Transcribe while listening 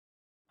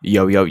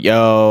Yo, yo,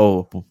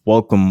 yo.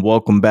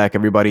 Welcome back,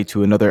 everybody,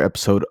 to another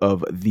episode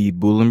of The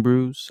Bull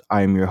Brews.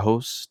 I am your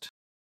host,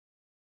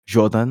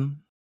 Jordan,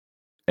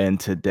 and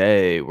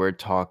today we're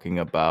talking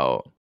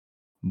about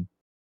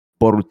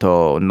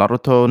Boruto,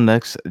 Naruto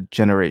Next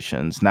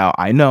Generations. Now,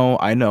 I know.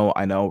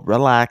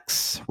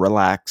 Relax.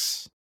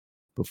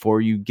 Before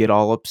you get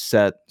all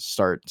upset,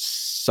 start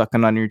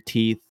sucking on your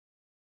teeth,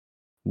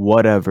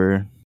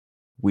 whatever.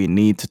 We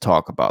need to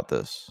talk about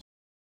this.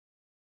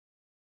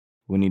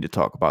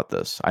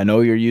 I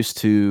know you're used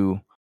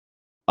to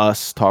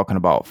us talking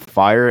about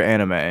fire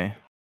anime.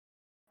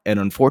 And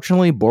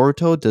unfortunately,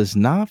 Boruto does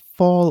not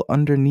fall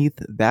underneath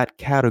that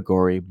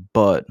category,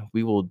 but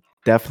we will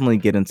definitely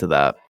get into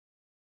that.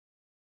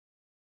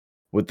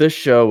 With this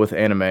show, with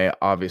anime,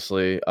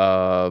 obviously,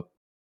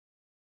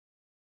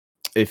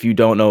 if you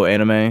don't know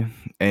anime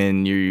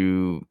and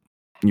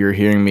you're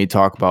hearing me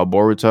talk about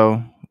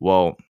Boruto,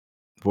 well,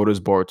 what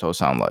does Boruto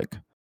sound like?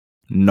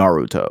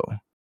 Naruto.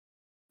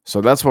 So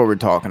that's what we're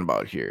talking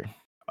about here.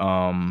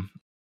 Um,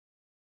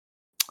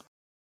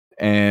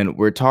 and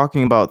we're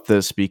talking about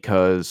this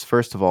because,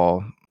 first of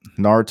all,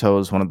 Naruto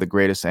is one of the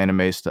greatest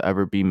animes to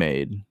ever be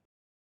made.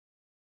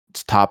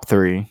 It's top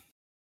 3.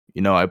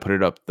 You know, I put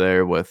it up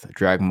there with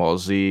Dragon Ball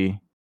Z,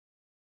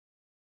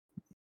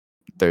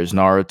 there's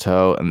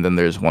Naruto, and then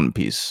there's One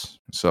Piece.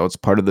 So it's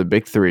part of the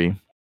big 3.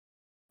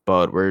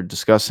 But we're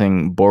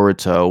discussing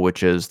Boruto,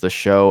 which is the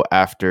show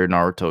after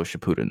Naruto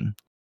Shippuden.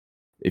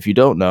 If you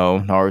don't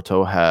know,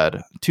 Naruto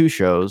had 2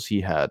 shows.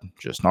 He had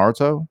just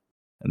Naruto,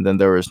 and then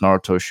there was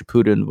Naruto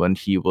Shippuden when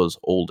he was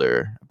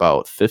older,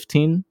 about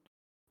 15,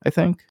 I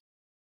think.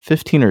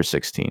 15 or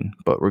 16,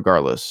 but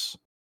regardless.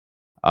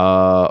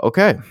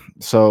 Okay,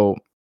 so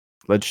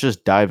let's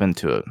just dive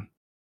into it.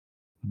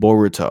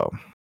 Boruto.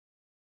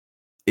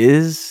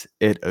 Is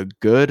it a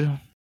good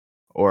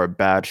or a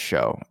bad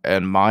show?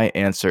 And my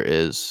answer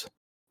is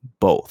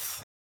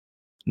both.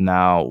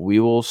 Now, we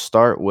will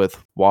start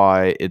with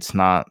why it's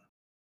not.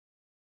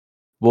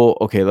 Well,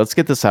 okay, let's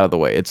get this out of the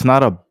way. It's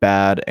not a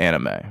bad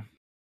anime.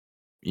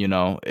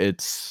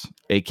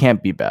 It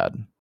can't be bad.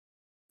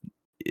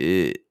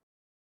 It,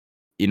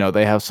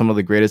 they have some of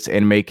the greatest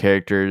anime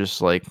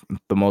characters, like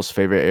the most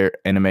favorite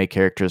anime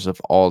characters of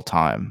all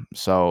time.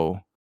 So,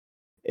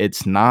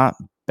 it's not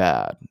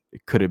bad.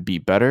 Could it be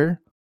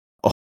better?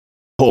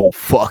 Oh,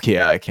 fuck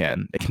yeah, I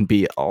can. It can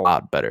be a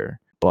lot better,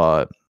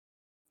 but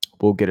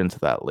we'll get into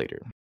that later.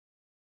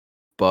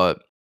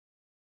 But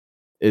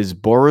is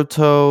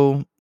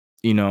Boruto,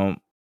 you know,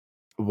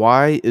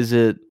 why is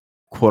it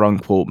quote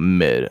unquote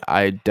mid?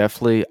 I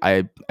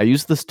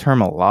use this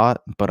term a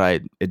lot, but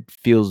it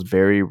feels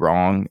very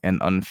wrong and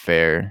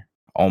unfair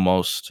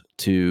almost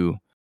to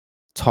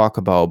talk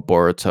about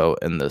Boruto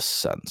in this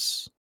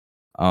sense.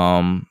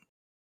 Um,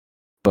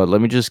 but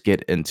let me just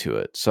get into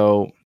it.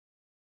 So,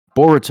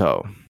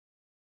 Boruto,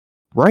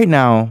 right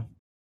now,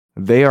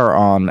 they are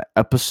on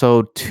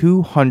episode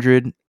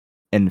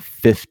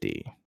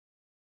 250.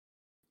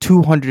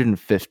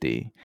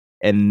 250.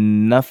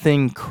 And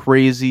nothing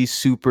crazy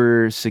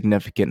super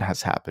significant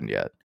has happened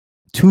yet.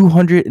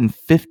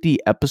 250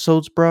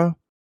 episodes, bruh.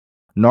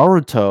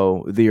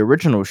 Naruto, the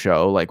original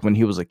show, like when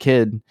he was a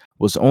kid,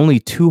 was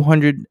only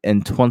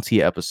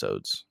 220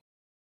 episodes.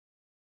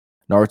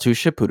 Naruto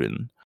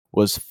Shippuden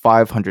was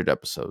 500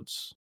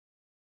 episodes.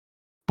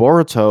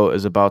 Boruto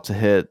is about to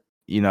hit,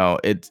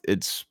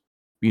 it's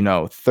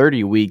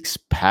 30 weeks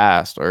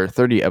past or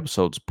 30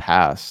 episodes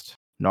past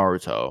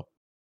Naruto.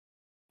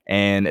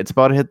 And it's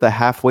about to hit the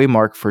halfway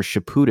mark for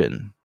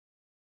Shippuden.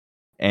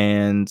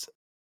 And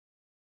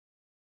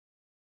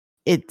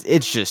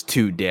it's just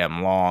too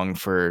damn long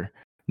for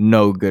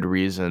no good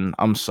reason.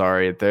 I'm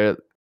sorry.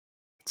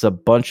 It's a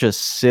bunch of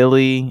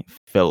silly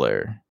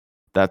filler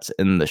that's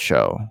in the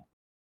show.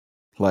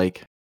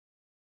 Like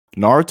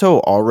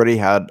Naruto already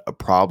had a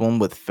problem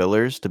with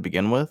fillers to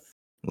begin with.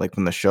 Like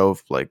when the show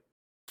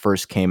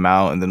first came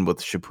out, and then with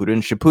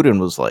Shippuden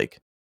was like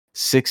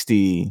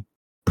 60%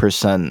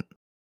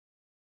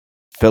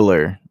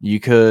 filler. You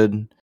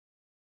could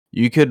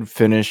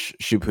finish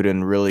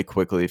Shippuden really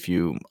quickly if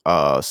you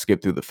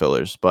skip through the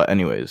fillers. But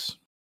anyways,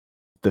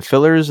 the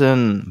fillers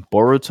in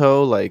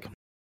Boruto,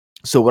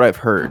 so what I've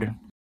heard,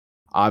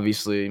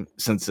 obviously,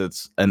 since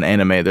it's an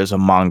anime, there's a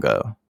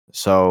manga.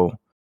 So,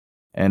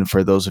 and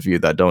for those of you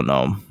that don't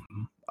know,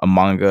 a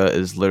manga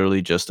is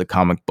literally just a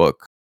comic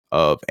book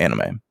of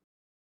anime.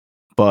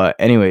 But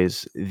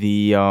anyways,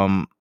 the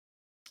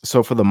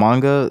so for the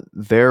manga,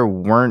 there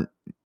weren't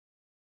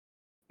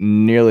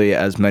nearly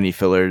as many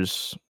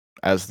fillers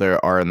as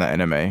there are in the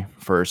anime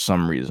for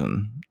some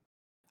reason.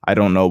 I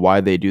don't know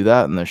why they do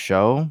that in the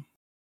show.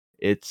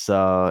 It's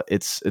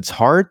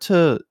hard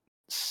to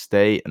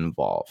stay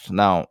involved.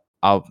 Now,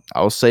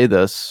 I'll say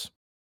this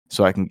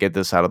so I can get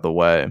this out of the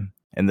way,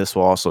 and this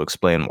will also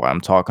explain why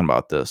I'm talking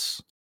about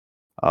this.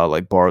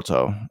 Like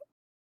Boruto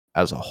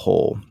as a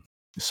whole.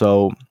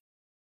 So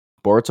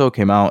Boruto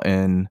came out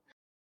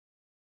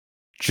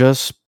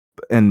just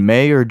in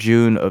May or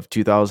June of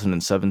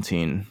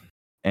 2017.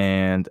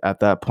 And at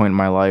that point in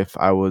my life,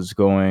 I was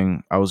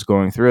going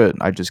through it.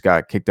 I just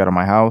got kicked out of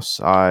my house.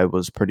 I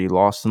was pretty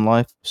lost in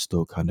life,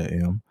 still kind of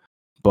am.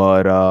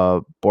 But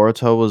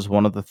Boruto was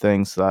one of the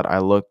things that I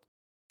looked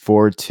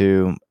forward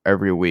to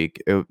every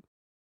week.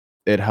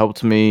 It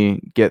helped me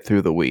get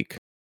through the week.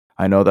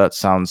 I know that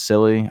sounds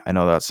silly. I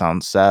know that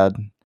sounds sad.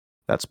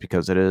 That's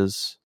because it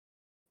is.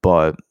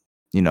 But,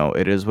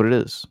 it is what it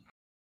is.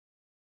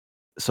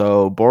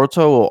 So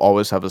Boruto will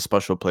always have a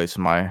special place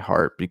in my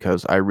heart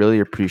because I really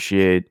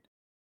appreciate,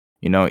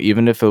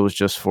 even if it was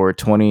just for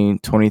 20,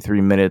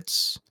 23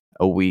 minutes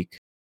a week,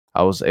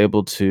 I was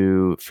able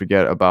to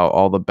forget about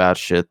all the bad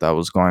shit that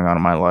was going on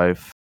in my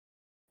life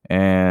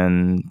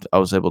and I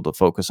was able to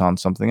focus on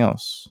something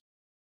else.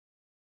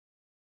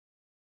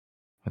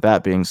 With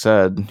that being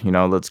said,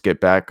 let's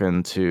get back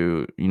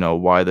into,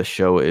 why the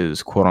show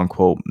is quote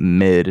unquote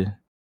mid.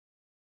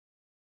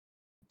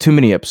 Too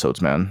many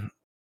episodes, man.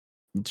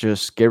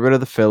 Just get rid of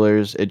the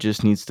fillers. It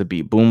just needs to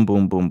be boom,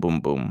 boom, boom, boom,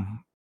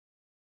 boom.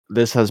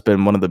 This has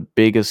been one of the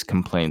biggest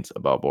complaints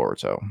about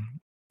Boruto.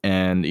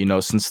 And,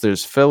 since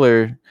there's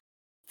filler,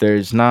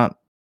 there's not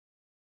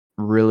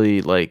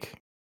really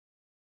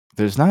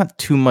there's not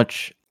too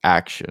much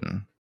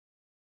action,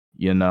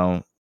 you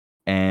know?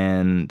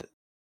 And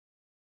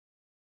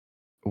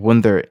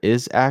when there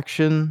is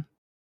action,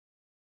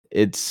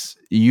 it's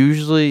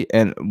usually,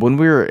 and when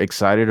we were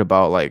excited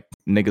about like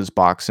niggas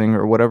boxing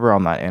or whatever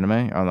on that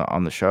anime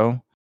on the show,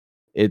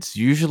 it's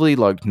usually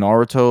like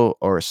Naruto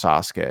or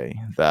Sasuke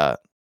that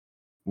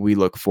we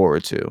look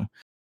forward to.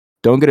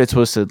 Don't get it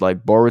twisted,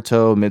 like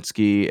Boruto,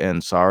 Mitsuki,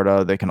 and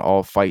Sarada, they can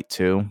all fight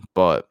too,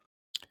 but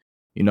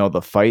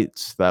the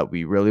fights that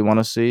we really want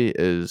to see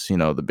is,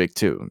 the big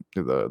two,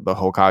 the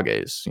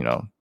Hokages,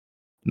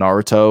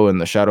 Naruto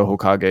and the Shadow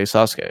Hokage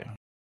Sasuke.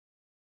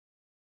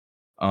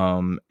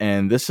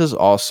 And this is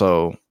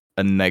also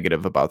a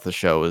negative about the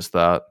show is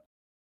that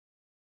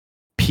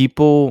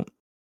people,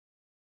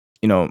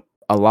 you know,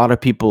 a lot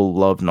of people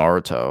love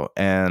Naruto,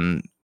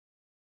 and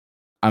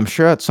I'm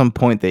sure at some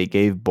point they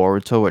gave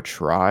Boruto a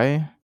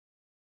try,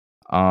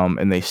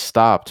 and they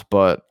stopped.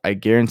 But I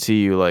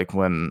guarantee you, like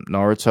when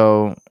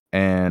Naruto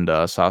and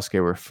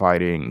Sasuke were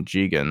fighting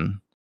Jigen,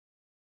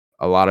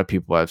 a lot of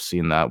people have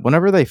seen that.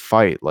 Whenever they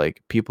fight,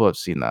 like people have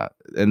seen that,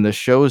 and the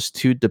show is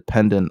too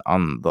dependent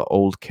on the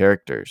old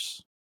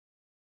characters.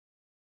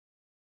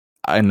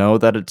 I know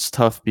that it's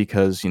tough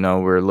because,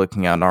 we're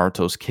looking at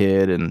Naruto's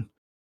kid and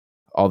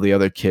all the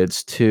other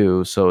kids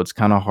too, so it's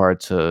kinda hard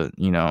to,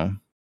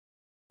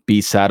 be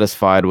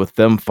satisfied with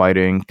them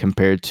fighting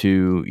compared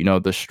to,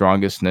 the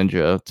strongest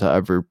ninja to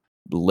ever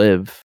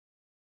live,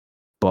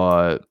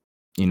 but,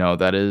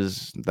 that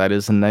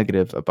is a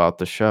negative about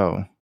the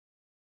show.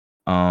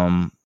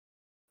 Um,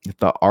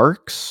 the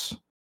arcs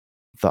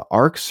the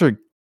arcs are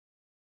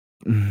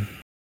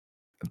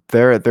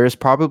there's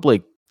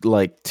probably,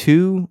 like,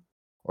 2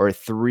 or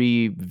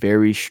 3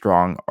 very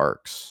strong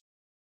arcs,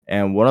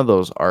 and one of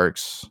those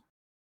arcs,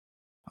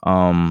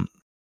 um,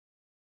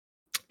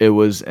 it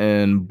was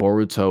in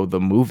Boruto the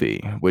movie,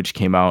 which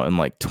came out in,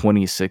 like,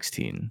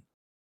 2016.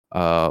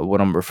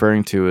 What I'm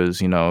referring to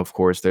is, of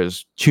course,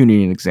 there's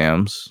tuning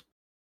exams,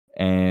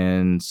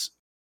 and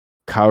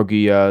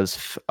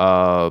Kaguya's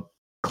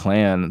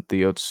clan,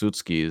 the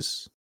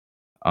Otsutskis,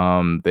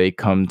 they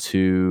come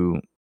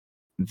to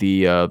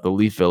the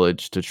Leaf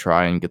Village to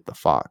try and get the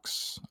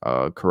fox,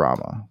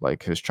 Kurama,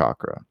 like his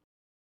chakra.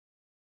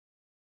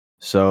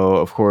 So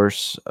of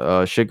course,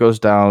 shit goes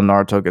down.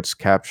 Naruto gets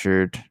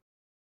captured.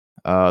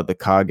 The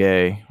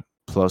Kage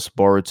plus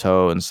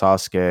Boruto and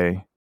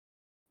Sasuke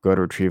go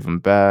to retrieve him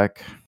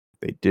back.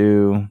 They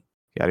do.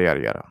 Yada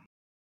yada yada.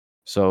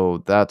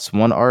 So that's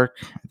one arc.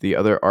 The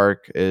other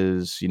arc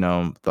is,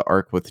 the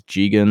arc with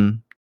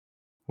Jigen,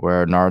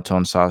 where Naruto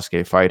and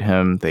Sasuke fight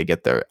him. They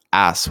get their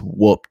ass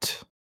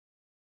whooped,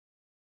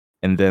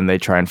 and then they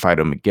try and fight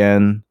him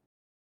again.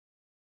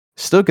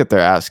 Still get their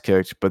ass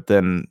kicked, but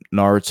then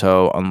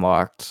Naruto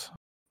unlocked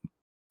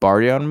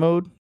Baryon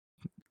mode.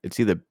 It's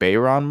either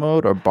Bayron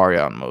mode or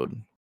Baryon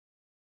mode.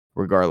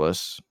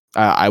 Regardless,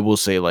 I will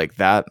say like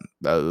that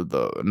the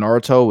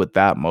Naruto with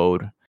that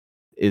mode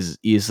is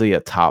easily a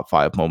top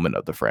 5 moment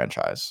of the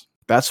franchise.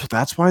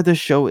 That's why this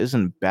show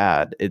isn't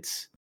bad.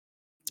 It's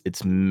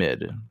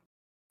mid.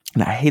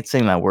 And I hate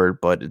saying that word,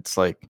 but it's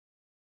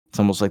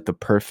almost like the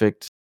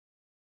perfect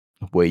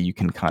way you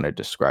can kind of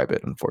describe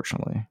it,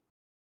 unfortunately.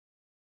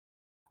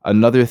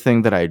 Another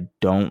thing that I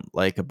don't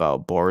like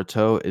about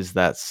Boruto is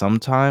that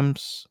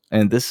sometimes,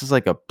 and this is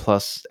like a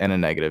plus and a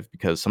negative,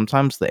 because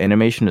sometimes the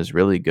animation is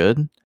really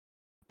good,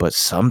 but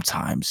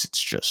sometimes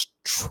it's just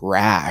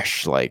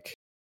trash. Like,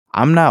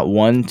 I'm not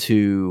one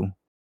to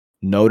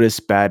notice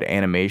bad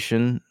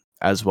animation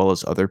as well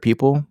as other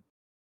people,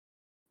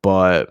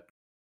 but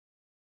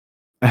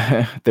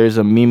there's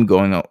a meme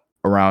going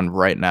around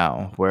right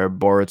now where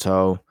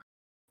Boruto,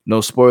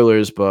 no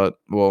spoilers, but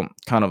well,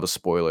 kind of a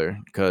spoiler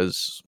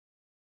because,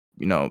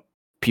 you know,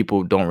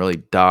 people don't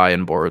really die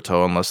in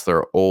Boruto unless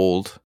they're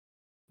old.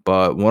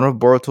 But one of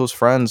Boruto's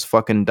friends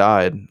fucking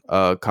died,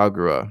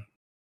 Kagura.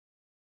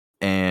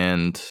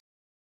 And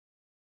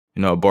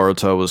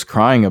Boruto was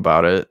crying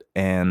about it,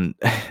 and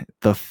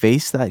the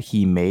face that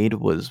he made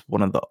was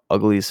one of the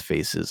ugliest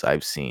faces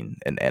I've seen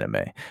in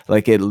anime.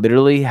 Like, it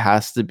literally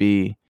has to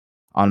be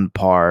on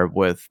par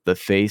with the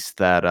face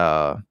that,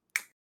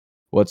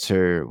 what's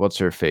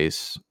her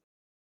face?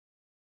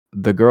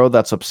 The girl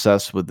that's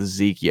obsessed with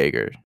Zeke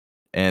Yeager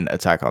in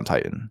Attack on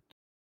Titan.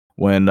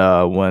 When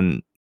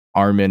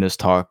Armin is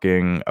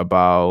talking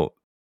about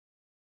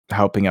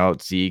helping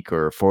out Zeke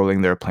or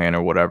foiling their plan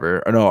or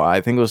whatever. Or no,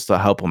 I think it was to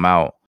help him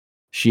out.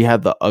 She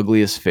had the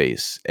ugliest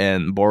face,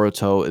 and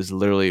Boruto is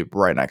literally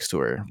right next to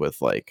her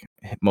with like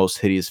most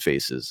hideous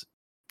faces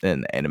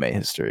in anime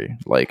history.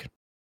 Like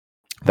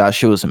that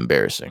shit was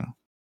embarrassing.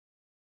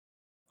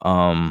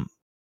 Um,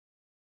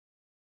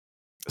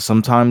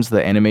 Sometimes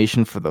the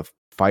animation for the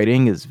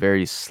fighting is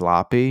very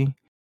sloppy,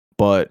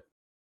 but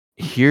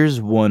here's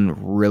one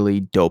really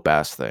dope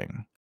ass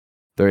thing.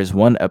 There is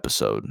one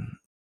episode,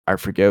 I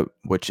forget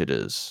which it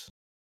is.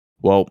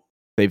 Well,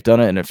 they've done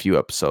it in a few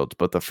episodes,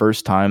 but the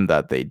first time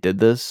that they did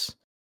this,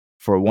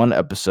 for one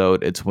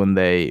episode, it's when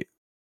they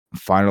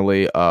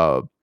finally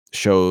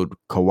showed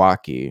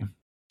Kawaki.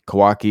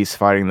 Kawaki's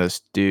fighting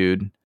this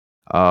dude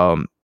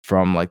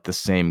from like the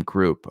same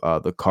group,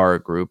 the Kara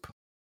group,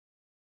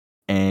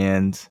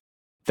 and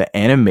the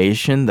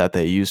animation that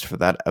they used for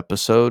that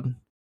episode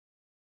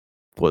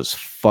was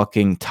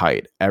fucking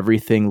tight.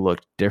 Everything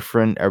looked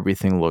different,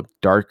 everything looked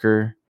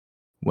darker.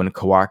 When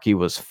Kawaki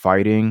was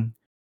fighting,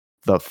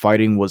 the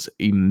fighting was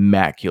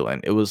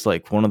immaculate. It was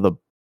like one of the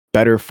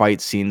better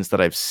fight scenes that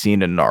I've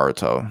seen in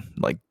Naruto,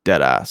 like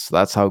dead ass.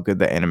 That's how good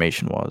the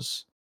animation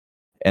was.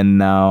 And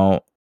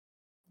now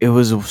it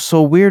was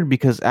so weird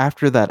because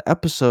after that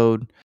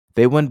episode,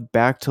 they went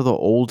back to the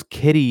old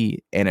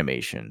kitty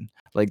animation.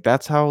 Like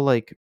that's how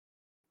like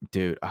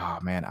dude, oh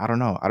man, I don't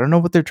know. I don't know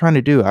what they're trying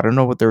to do. I don't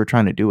know what they were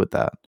trying to do with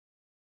that.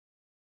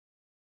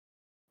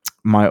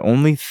 The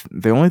only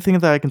thing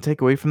that I can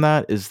take away from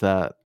that is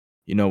that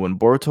when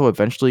Boruto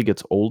eventually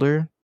gets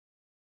older,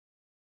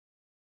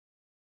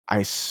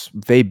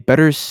 they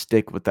better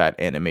stick with that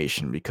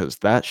animation because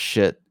that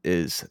shit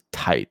is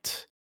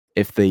tight.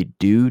 If they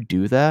do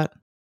that,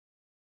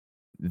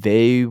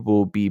 they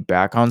will be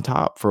back on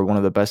top for one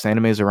of the best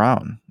animes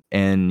around.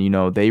 And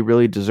they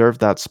really deserve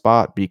that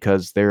spot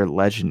because they're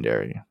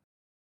legendary.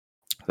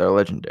 They're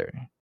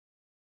legendary.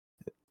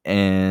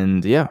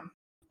 And yeah.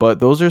 But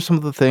those are some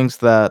of the things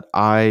that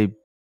I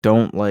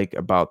don't like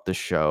about the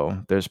show.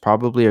 There's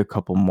probably a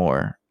couple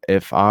more.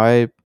 If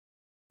I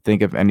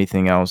think of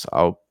anything else,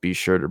 I'll be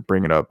sure to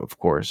bring it up, of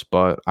course.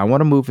 But I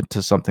want to move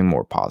into something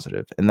more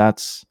positive, and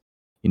that's,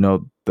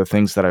 the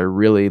things that I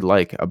really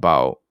like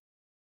about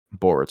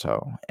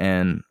Boruto.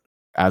 And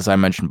as I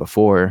mentioned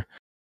before,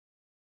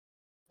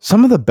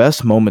 some of the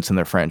best moments in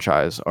the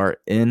franchise are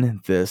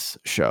in this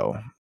show.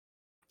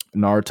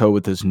 Naruto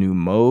with his new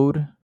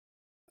mode,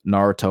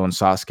 Naruto and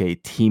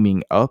Sasuke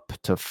teaming up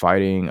to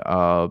fighting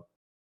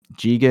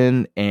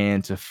Jigen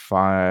and to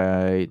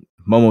fight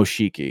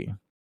Momoshiki.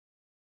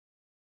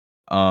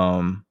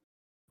 Um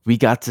We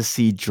got to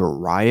see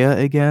Jiraiya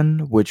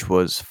again, which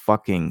was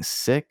fucking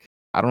sick.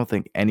 I don't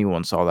think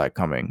anyone saw that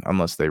coming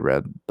unless they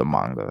read the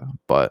manga,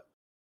 but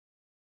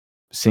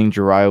seeing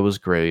Jiraiya was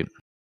great.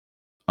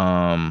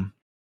 Um,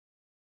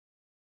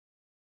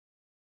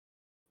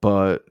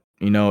 but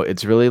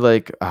it's really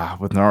like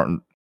with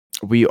Naruto,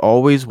 we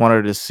always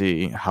wanted to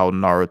see how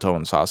Naruto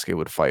and Sasuke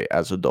would fight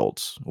as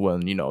adults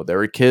when they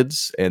were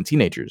kids and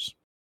teenagers,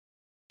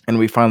 and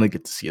we finally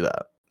get to see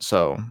that.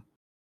 So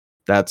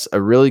that's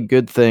a really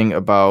good thing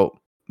about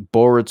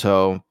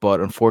Boruto,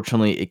 but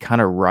unfortunately, it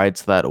kind of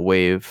rides that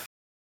wave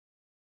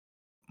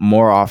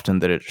more often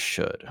than it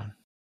should.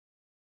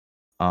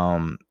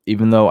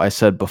 Even though I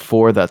said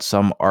before that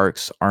some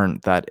arcs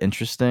aren't that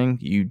interesting,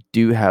 you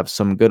do have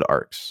some good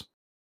arcs.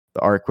 The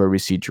arc where we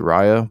see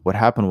Jiraiya, what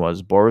happened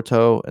was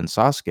Boruto and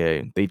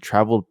Sasuke, they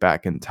traveled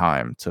back in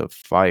time to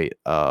fight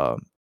an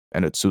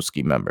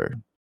Utsuki member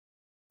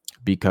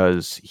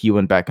because he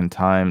went back in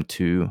time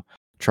to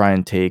try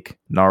and take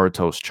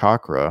Naruto's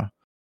chakra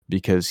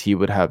because he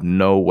would have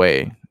no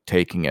way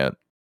taking it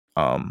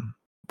when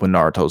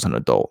Naruto's an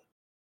adult.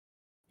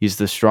 He's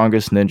the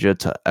strongest ninja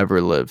to ever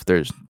live.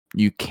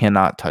 You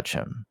cannot touch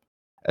him,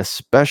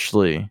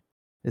 especially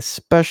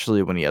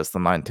when he has the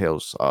Nine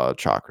Tails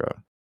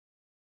chakra.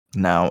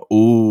 Now,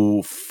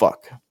 ooh,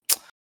 fuck.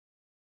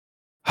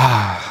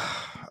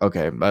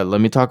 Okay,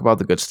 let me talk about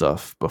the good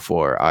stuff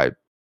before I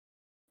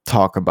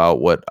talk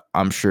about what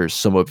I'm sure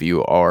some of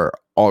you are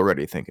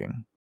already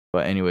thinking.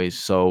 But anyways,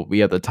 so we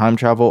had the time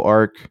travel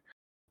arc,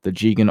 the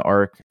Jigen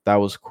arc, that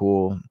was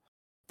cool.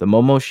 The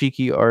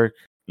Momoshiki arc,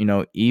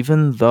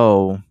 even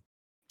though,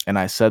 and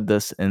I said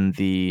this in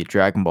the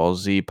Dragon Ball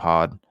Z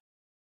pod,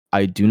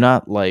 I do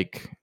not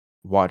like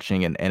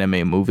watching an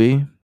anime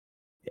movie,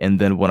 and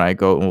then when I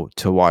go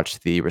to watch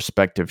the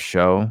respective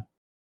show,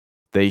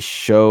 they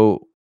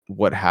show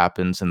what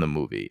happens in the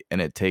movie,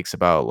 and it takes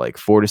about like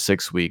 4 to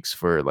 6 weeks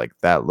for like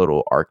that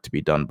little arc to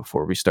be done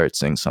before we start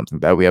seeing something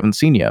that we haven't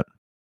seen yet.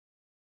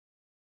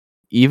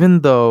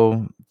 Even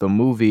though the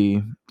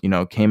movie,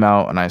 came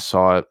out and I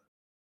saw it,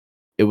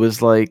 It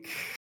was like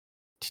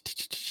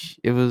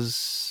it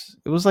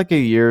was like a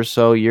year or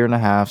so, year and a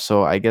half,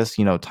 so I guess,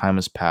 time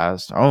has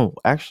passed. Oh,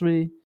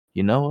 actually,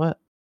 you know what?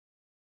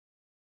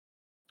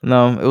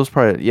 No, it was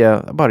probably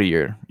yeah, about a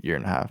year, year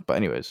and a half. But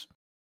anyways,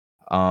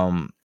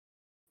 um,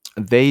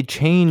 they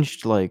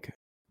changed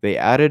they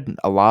added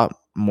a lot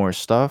more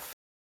stuff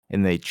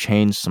and they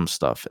changed some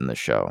stuff in the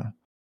show.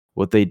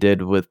 What they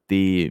did with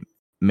the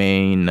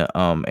main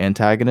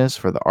antagonist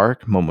for the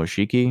arc,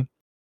 Momoshiki,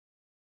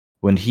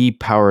 when he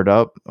powered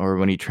up or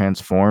when he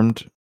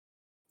transformed,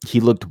 he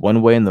looked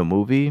one way in the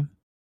movie,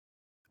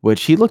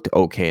 which he looked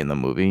okay in the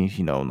movie,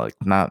 like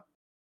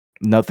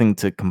nothing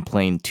to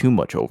complain too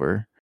much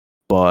over.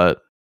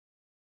 But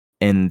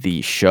in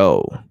the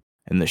show,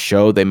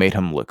 they made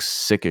him look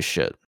sick as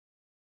shit.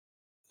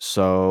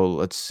 So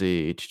let's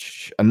see.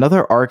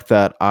 Another arc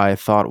that I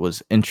thought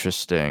was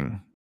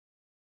interesting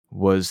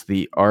was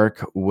the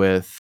arc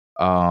with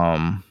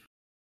I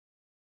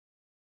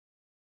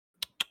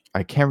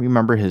can't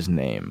remember his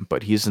name,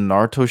 but he's in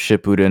Naruto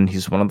Shippuden.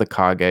 He's one of the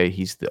Kage.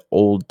 He's the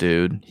old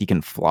dude. He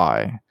can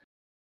fly.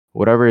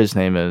 Whatever his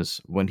name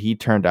is, when he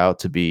turned out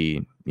to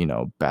be,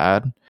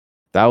 bad,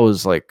 that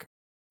was like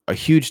a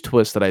huge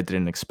twist that I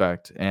didn't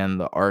expect. And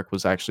the arc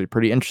was actually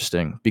pretty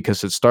interesting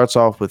because it starts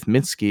off with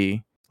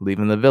Mitsuki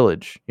leaving the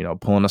village,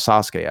 pulling a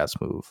Sasuke ass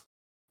move.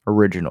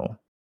 Original.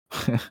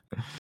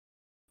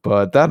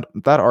 But that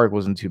arc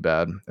wasn't too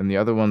bad. And the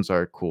other ones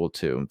are cool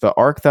too. The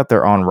arc that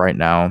they're on right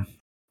now,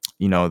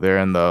 they're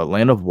in the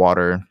land of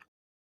water.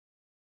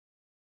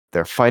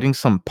 They're fighting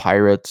some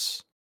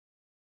pirates.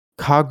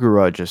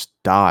 Kagura just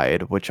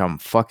died, which I'm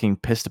fucking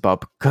pissed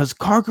about because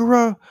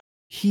Kagura,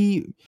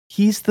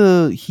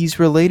 he's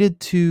related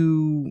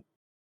to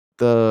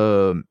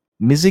the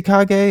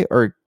Mizukage,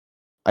 or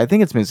I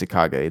think it's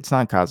Mizukage. It's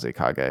not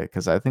Kazekage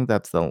because I think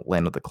that's the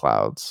land of the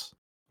clouds.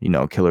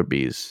 Killer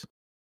Bees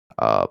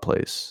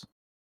place.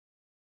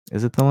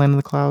 Is it the land of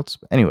the clouds?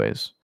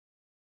 Anyways,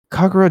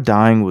 Kagura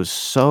dying was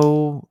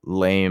so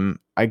lame.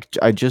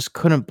 I just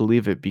couldn't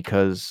believe it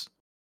because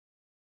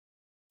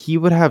he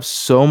would have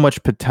so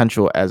much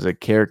potential as a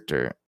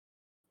character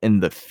in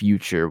the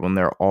future when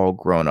they're all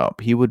grown up.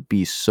 He would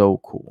be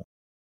so cool.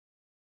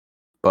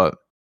 But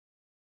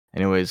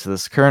anyways,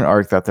 this current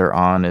arc that they're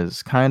on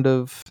is kind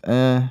of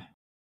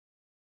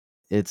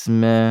it's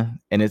meh,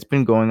 and it's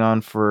been going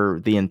on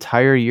for the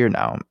entire year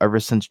now, ever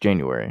since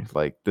January.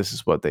 Like this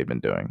is what they've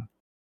been doing.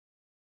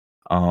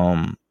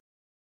 Um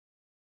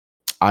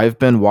I've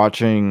been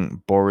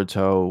watching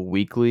Boruto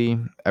weekly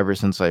ever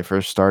since I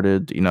first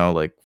started,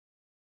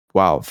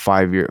 wow,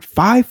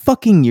 5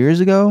 fucking years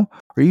ago?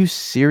 Are you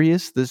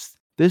serious?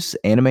 This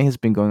anime has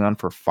been going on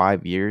for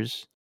 5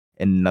 years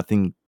and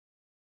nothing.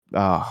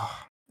 uh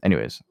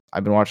Anyways,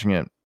 I've been watching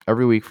it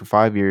every week for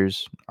 5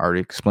 years. I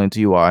already explained to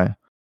you why.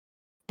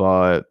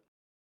 But,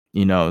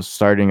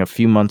 starting a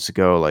few months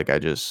ago, like I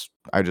just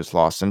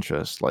lost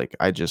interest. Like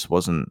I just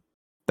wasn't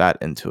that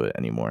into it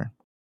anymore.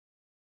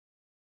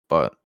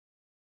 But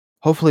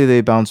hopefully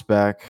they bounce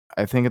back.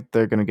 I think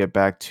they're going to get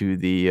back to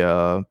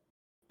the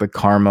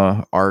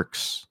karma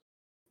arcs,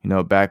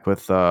 back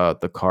with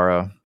the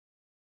Kara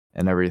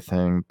and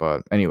everything.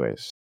 But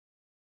anyways,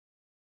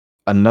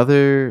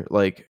 another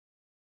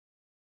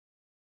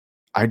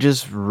I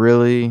just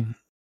really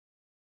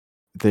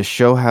the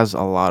show has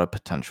a lot of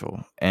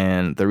potential.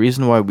 And the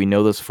reason why we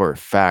know this for a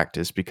fact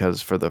is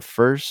because for the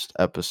first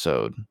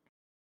episode,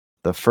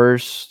 the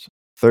first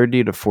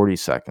 30 to 40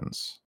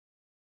 seconds,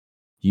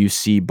 you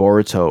see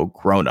Boruto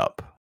grown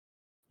up.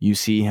 You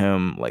see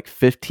him like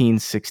 15,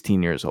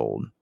 16 years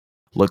old.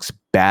 Looks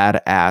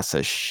badass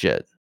as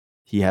shit.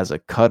 He has a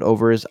cut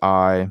over his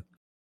eye.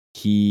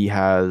 He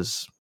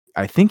has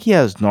I think he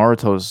has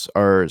Naruto's,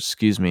 or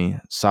excuse me,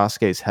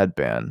 Sasuke's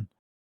headband,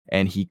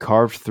 and he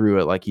carved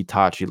through it like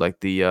Itachi, like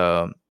the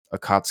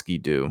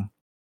Akatsuki do.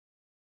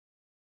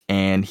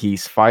 And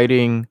he's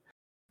fighting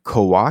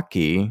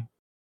Kawaki,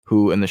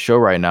 who in the show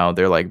right now,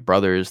 they're like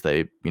brothers.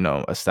 They,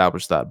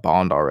 established that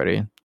bond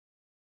already.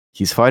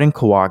 He's fighting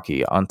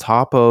Kawaki on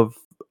top of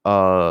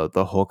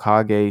the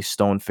Hokage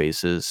stone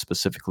faces,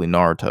 specifically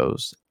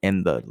Naruto's,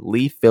 and the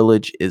Leaf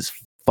Village is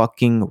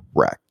fucking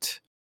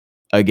wrecked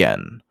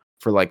again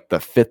for like the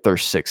fifth or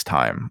sixth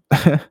time.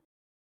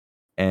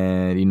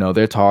 And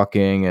they're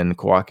talking, and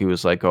Kawaki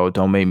was like, "Oh,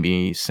 don't make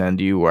me send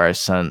you where I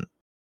sent,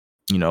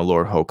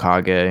 Lord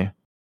Hokage."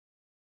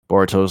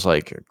 Boruto's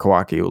like,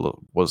 "Kawaki,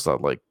 was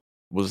that like,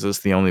 was this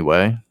the only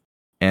way?"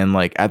 And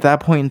like at that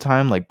point in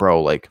time, like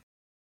bro, like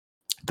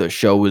the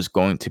show was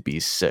going to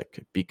be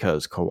sick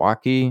because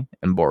Kawaki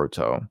and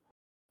Boruto.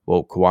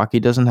 Well,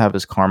 Kawaki doesn't have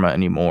his karma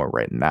anymore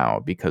right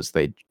now because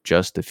they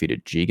just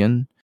defeated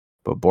Jigen,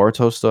 but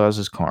Boruto still has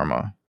his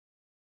karma.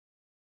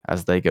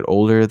 As they get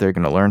older, they're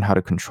going to learn how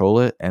to control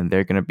it, and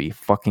they're going to be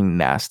fucking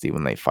nasty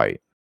when they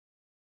fight.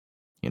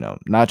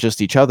 Not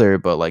just each other,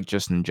 but like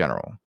just in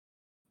general.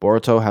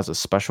 Boruto has a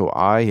special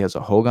eye, he has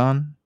a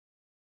Hogan.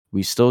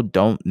 We still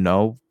don't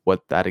know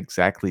what that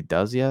exactly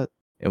does yet,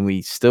 and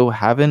we still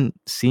haven't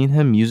seen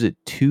him use it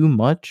too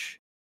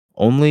much.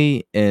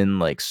 only in,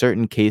 like,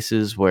 certain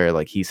cases where,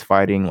 like, he's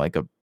fighting, like,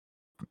 a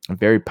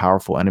very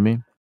powerful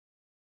enemy,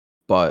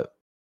 but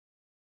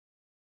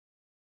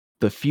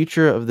the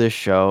future of this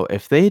show,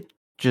 if they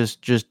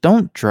just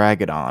don't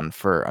drag it on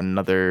for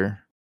another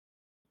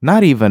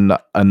not even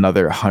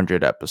another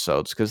 100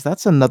 episodes, because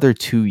that's another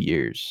 2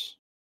 years.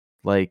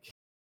 Like,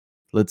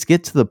 let's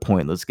get to the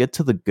point, let's get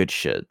to the good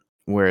shit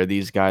where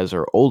these guys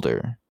are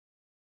older.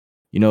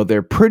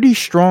 They're pretty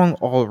strong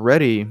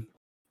already.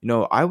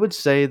 I would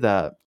say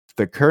that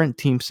the current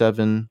Team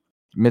 7,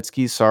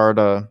 Mitsuki,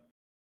 Sarada,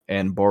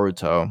 and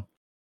Boruto,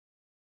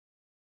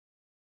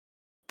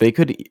 they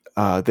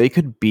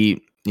could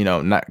beat,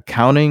 not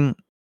counting,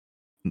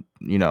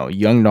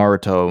 young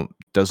Naruto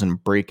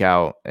doesn't break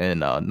out in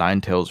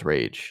Nine Tails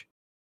Rage.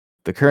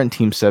 The current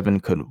Team 7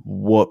 could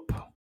whoop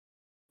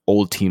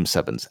old Team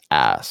Seven's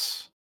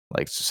ass.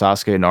 Like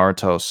Sasuke,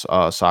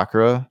 Naruto,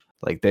 Sakura,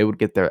 like they would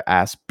get their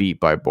ass beat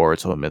by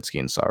Boruto, Mitsuki,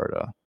 and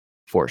Sarada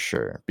for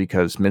sure.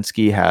 Because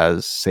Mitsuki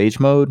has Sage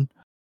Mode.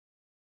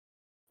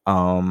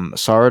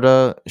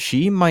 Sarada,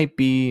 she might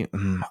be.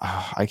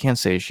 I can't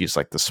say she's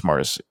like the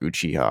smartest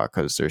Uchiha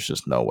because there's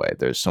just no way.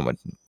 There's so much.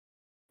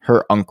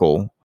 Her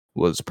uncle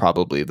was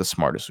probably the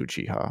smartest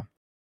Uchiha.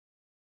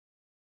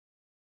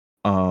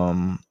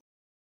 Um,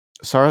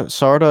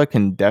 Sarada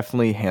can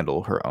definitely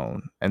handle her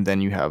own, and then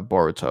you have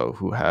Boruto,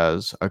 who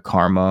has a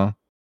karma.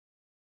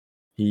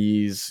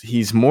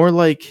 He's more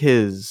like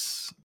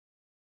his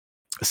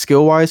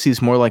skill wise.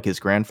 He's more like his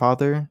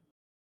grandfather.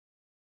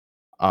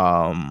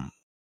 Um,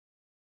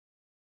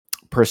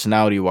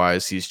 Personality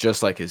wise, he's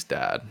just like his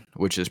dad,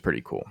 which is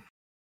pretty cool.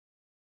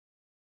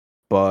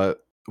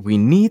 But we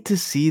need to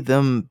see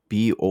them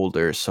be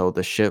older so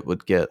the shit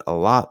would get a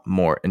lot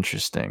more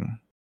interesting.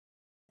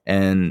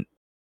 And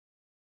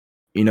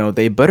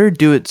they better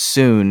do it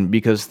soon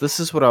because this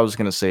is what I was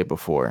gonna say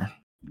before.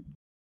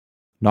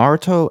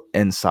 Naruto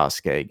and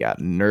Sasuke got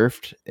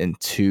nerfed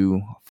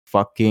into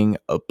fucking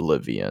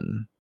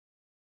oblivion.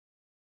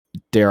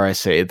 Dare I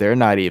say, they're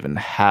not even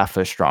half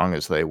as strong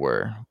as they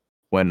were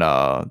when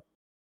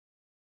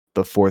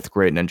the fourth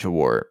Great Ninja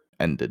War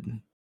ended.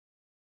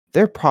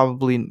 They're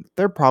probably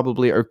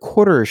a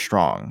quarter as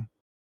strong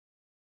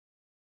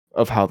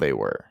of how they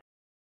were.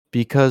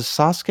 Because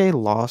Sasuke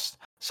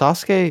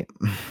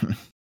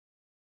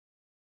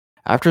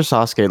after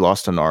Sasuke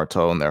lost to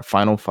Naruto in their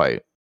final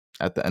fight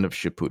at the end of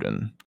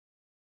Shippuden,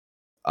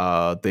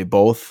 they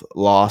both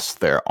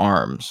lost their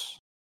arms.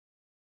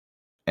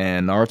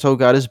 And Naruto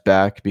got his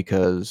back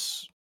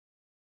because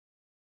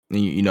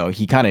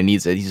he kind of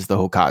needs it. He's the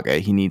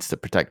Hokage. He needs to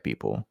protect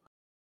people.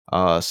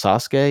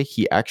 Sasuke,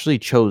 he actually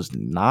chose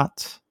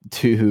not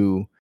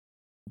to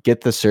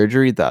get the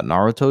surgery that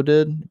Naruto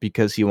did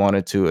because he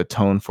wanted to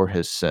atone for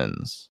his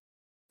sins.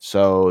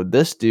 So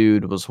this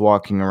dude was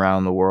walking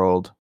around the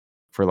world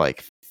for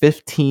like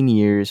 15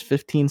 years,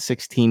 15,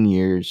 16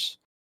 years,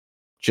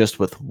 just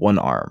with one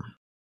arm.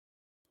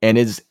 And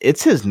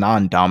it's his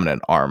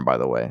non-dominant arm, by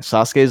the way.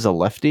 Sasuke is a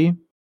lefty,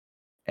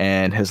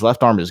 and his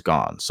left arm is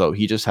gone. So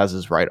he just has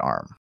his right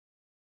arm.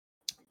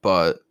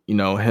 But,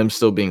 him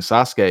still being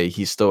Sasuke,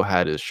 he still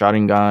had his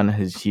Sharingan,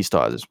 he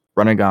still had his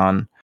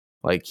Rinnegan.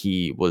 Like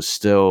the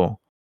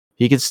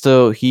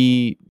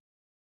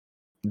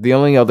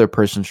only other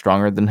person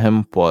stronger than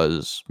him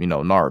was,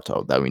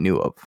 Naruto that we knew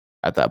of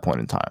at that point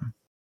in time.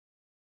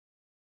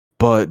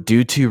 But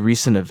due to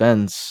recent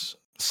events,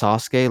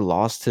 Sasuke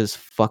lost his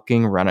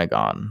fucking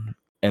Rinnegan.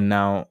 And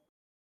now,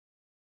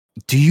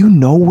 do you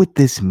know what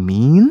this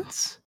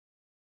means?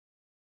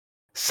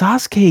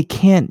 Sasuke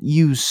can't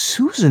use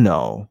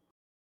Susanoo,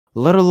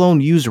 let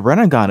alone use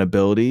Rinnegan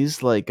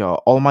abilities like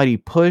Almighty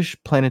Push,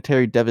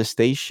 Planetary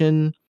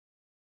Devastation,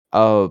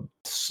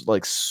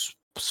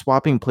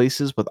 swapping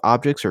places with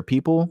objects or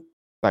people,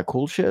 that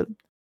cool shit.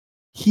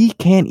 He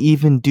can't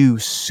even do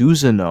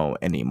Susanoo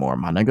anymore,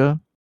 my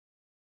nigga.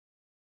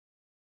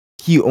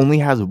 He only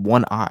has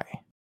one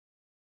eye.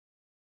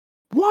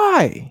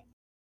 Why?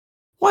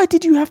 Why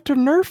did you have to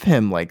nerf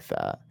him like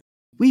that?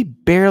 We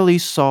barely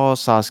saw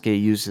Sasuke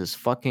use his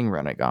fucking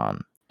Rinnegan,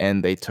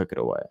 and they took it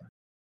away.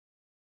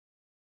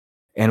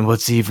 And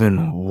what's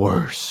even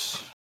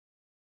worse?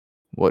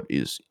 What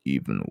is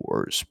even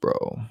worse,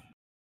 bro?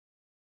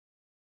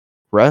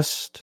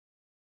 Rest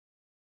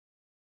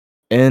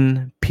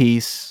in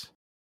peace,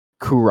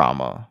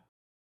 Kurama.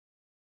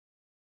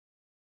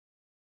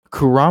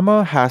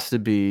 Kurama has to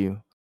be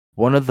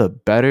one of the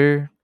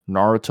better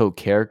Naruto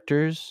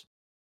characters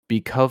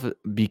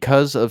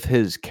because of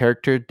his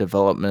character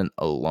development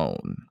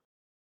alone.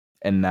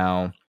 And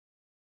now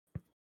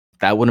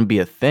that wouldn't be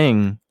a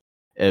thing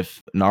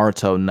if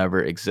Naruto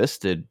never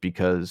existed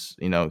because,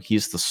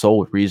 he's the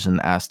sole reason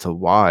as to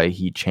why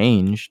he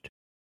changed.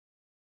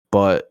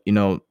 But,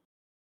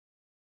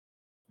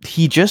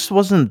 he just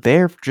wasn't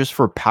there just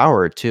for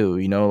power too,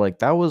 like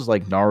that was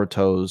like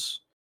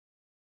Naruto's,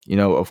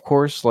 of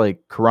course,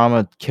 like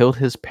Kurama killed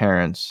his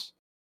parents,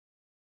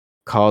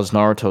 caused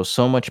Naruto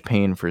so much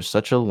pain for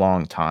such a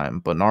long time,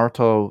 but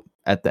Naruto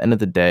at the end of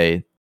the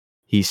day,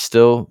 he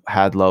still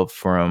had love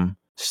for him,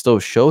 still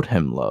showed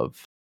him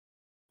love,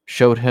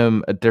 showed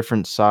him a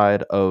different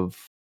side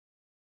of,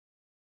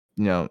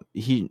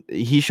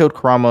 he showed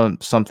Kurama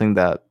something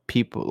that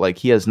people like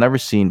he has never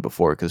seen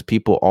before because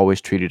people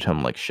always treated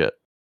him like shit.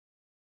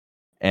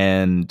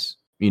 And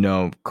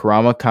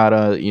Kurama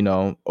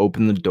kinda,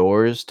 opened the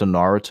doors to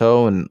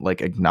Naruto and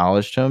like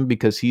acknowledged him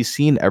because he's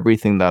seen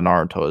everything that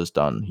Naruto has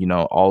done,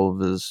 all of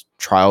his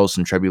trials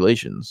and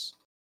tribulations.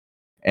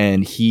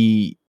 And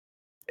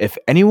if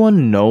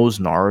anyone knows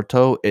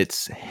Naruto,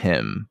 it's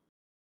him.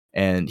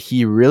 And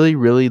he really,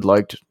 really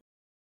liked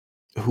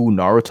who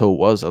Naruto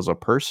was as a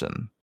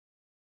person.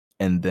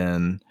 And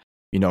then,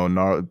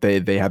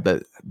 they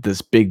have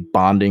this big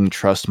bonding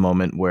trust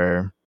moment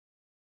where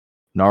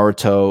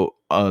Naruto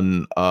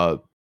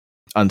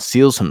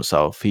unseals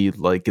himself. He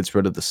like gets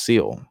rid of the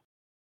seal.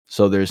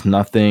 So there's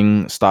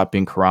nothing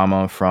stopping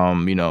Kurama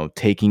from,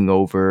 taking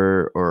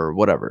over or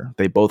whatever.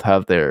 They both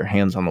have their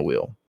hands on the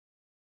wheel.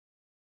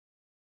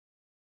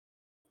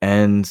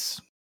 And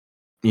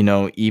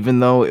even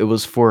though it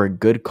was for a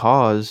good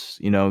cause,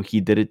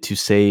 he did it to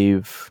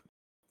save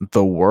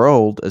the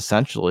world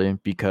essentially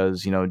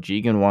because,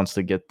 Jigen wants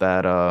to get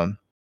that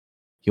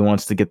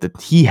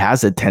he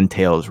has a 10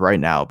 tails right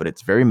now, but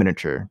it's very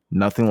miniature.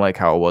 Nothing like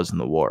how it was in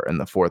the war, in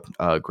the fourth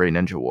Great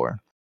Ninja War.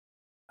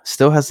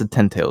 Still has the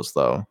 10 tails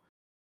though.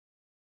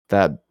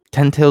 That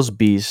 10 tails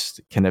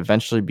beast can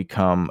eventually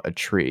become a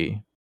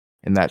tree,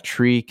 and that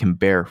tree can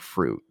bear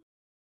fruit.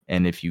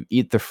 And if you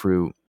eat the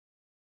fruit,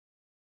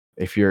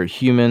 if you're a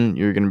human,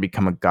 you're going to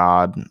become a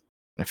god.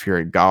 If you're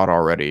a god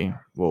already,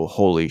 well,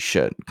 holy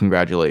shit.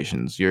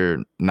 Congratulations.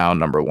 You're now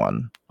number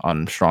one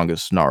on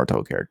strongest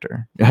Naruto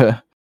character.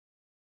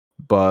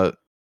 But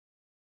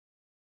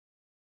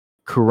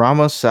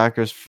Kurama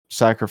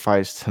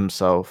sacrificed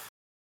himself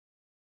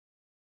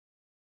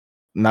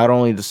not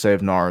only to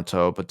save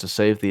Naruto, but to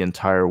save the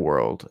entire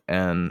world.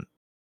 And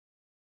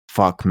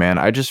fuck, man,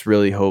 I just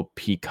really hope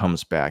he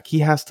comes back. He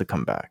has to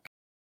come back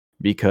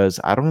because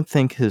I don't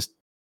think his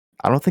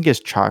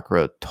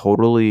chakra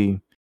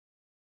totally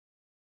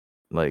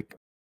like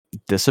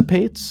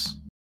dissipates.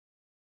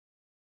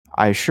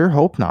 I sure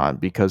hope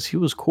not because he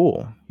was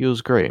cool. He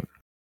was great.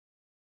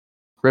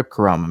 Rip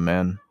Kurama,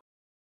 man.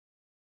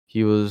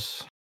 I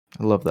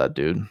love that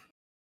dude.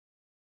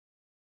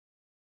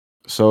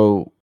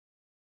 So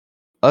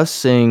us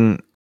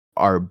seeing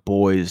our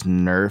boys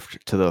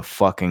nerfed to the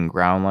fucking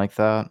ground like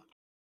that,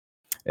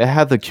 it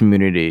had the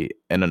community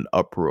in an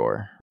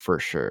uproar for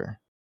sure.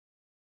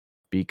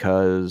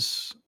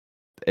 Because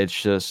it's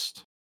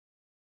just,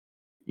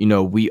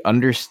 we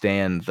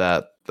understand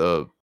that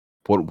the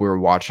what we're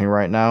watching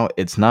right now,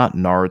 it's not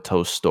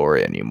Naruto's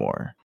story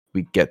anymore.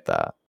 We get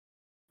that.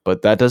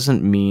 But that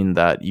doesn't mean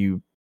that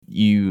you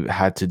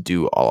had to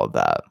do all of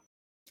that.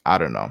 I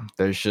don't know.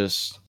 There's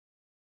just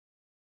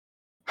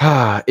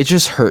it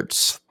just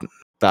hurts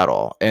that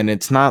all. And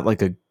it's not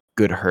like a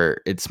good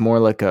hurt. It's more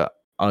like a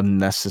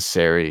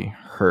unnecessary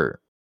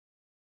hurt.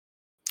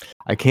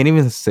 I can't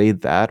even say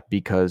that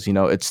because,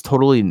 it's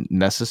totally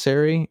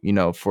necessary,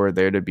 for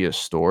there to be a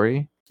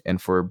story and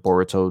for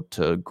Boruto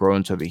to grow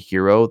into the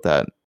hero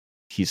that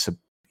he's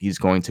he's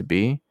going to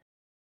be.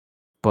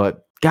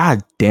 But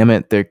god damn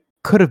it, there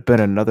could have been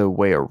another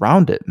way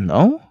around it,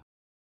 no?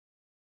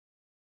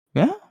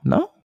 Yeah?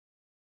 No?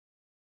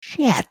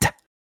 Shit.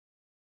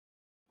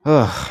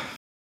 Ugh.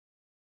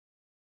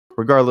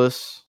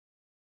 Regardless,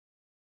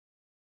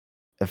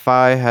 if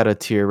I had a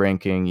tier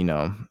ranking,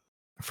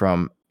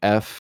 from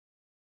F,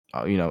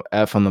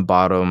 F on the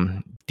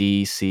bottom,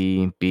 D,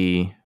 C,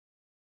 B,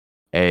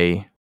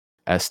 A,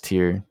 S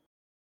tier,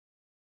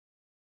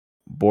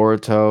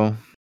 Boruto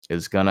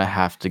is gonna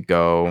have to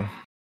go.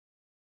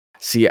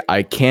 See,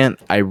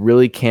 I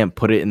really can't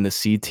put it in the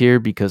C tier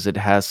because it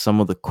has some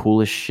of the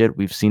coolest shit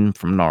we've seen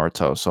from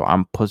Naruto. So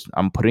I'm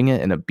putting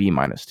it in a B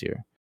minus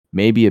tier,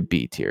 maybe a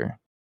B tier,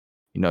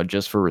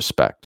 just for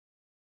respect.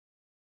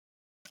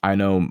 I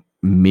know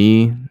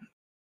me,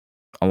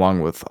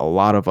 along with a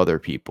lot of other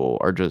people,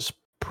 are just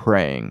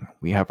praying.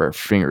 We have our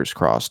fingers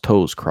crossed,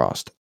 toes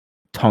crossed,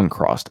 tongue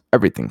crossed,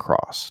 everything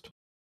crossed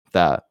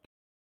that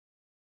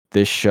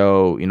this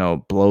show,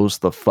 blows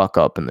the fuck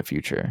up in the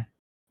future.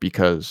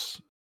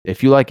 Because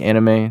if you like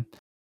anime,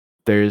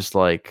 there's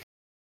like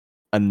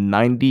a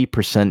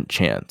 90%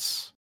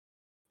 chance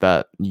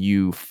that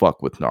you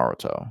fuck with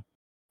Naruto.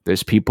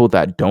 There's people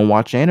that don't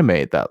watch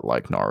anime that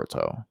like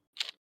Naruto.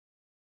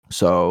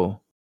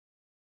 So,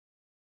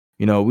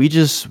 we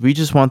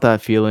just want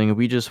that feeling.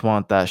 We just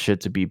want that shit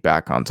to be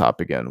back on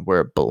top again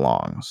where it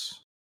belongs.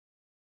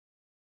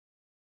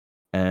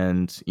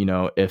 And,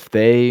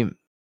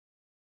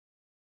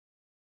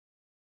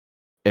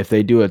 if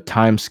they do a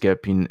time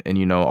skip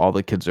and all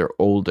the kids are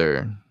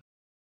older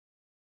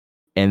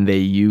and they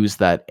use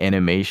that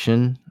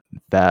animation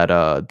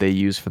that they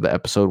used for the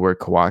episode where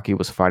Kawaki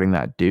was fighting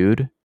that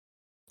dude,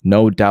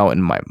 no doubt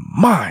in my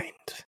mind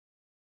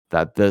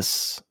that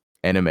this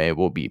anime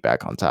will be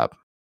back on top.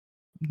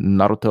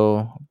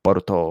 Naruto,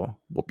 Boruto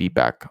will be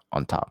back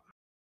on top.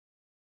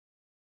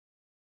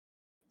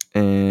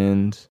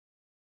 And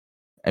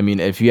I mean,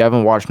 if you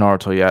haven't watched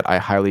Naruto yet, I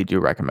highly do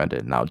recommend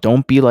it. Now,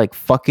 don't be like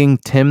fucking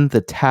Tim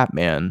the Tap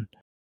Man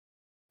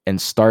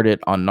and start it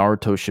on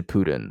Naruto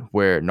Shippuden,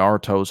 where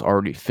Naruto's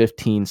already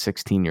 15,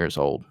 16 years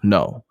old.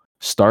 No,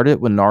 start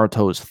it when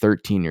Naruto is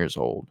 13 years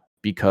old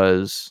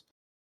because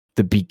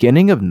the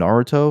beginning of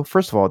Naruto,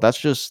 first of all, that's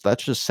just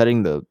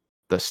setting the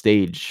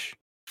stage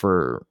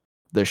for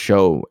the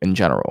show in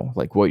general,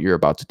 like what you're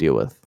about to deal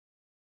with.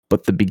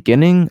 But the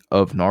beginning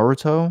of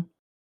Naruto's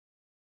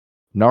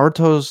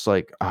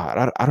like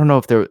I don't know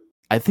if they're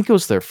I think it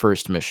was their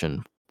first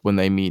mission when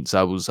they meet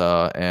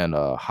Zabuza and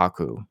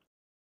Haku.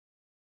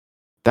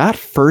 That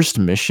first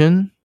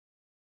mission,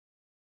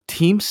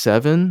 Team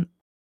 7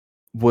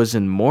 was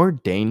in more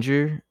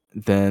danger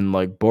than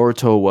like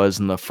Boruto was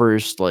in the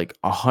first like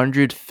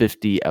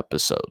 150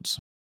 episodes.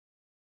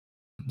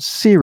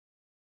 Seriously,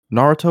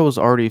 Naruto was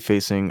already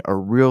facing a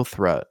real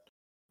threat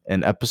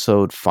in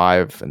episode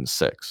 5 and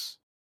 6.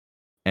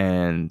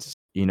 And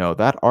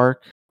that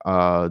arc,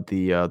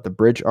 the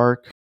bridge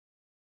arc,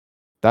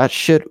 that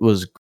shit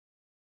was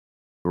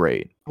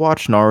great.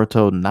 Watched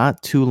Naruto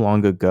not too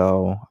long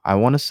ago. I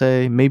want to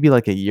say maybe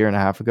like a year and a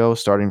half ago,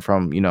 starting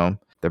from,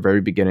 the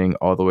very beginning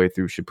all the way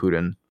through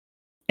Shippuden.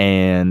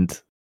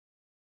 And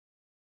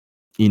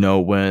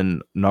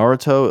when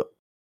Naruto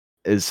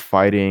is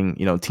fighting,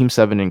 Team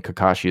 7 and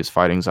Kakashi is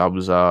fighting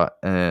Zabuza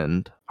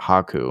and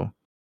Haku.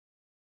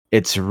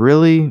 It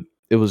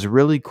was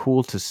really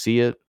cool to see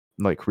it,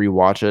 like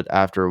rewatch it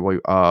after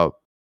wow,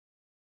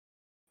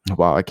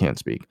 I can't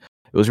speak.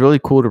 It was really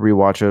cool to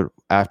rewatch it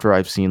after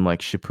I've seen like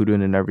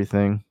Shippuden and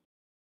everything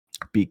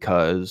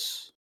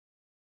because,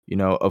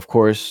 of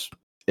course,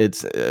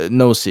 it's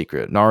no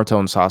secret. Naruto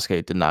and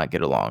Sasuke did not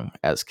get along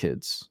as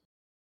kids.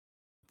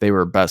 They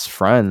were best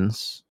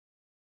friends,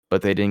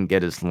 but they didn't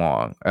get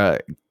along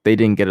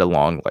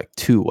like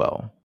too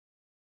well.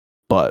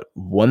 But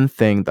one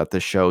thing that the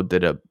show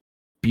did a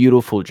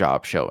beautiful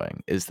job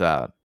showing is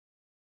that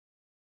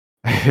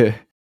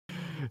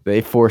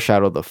they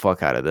foreshadowed the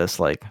fuck out of this.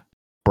 Like,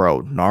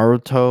 bro,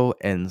 Naruto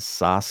and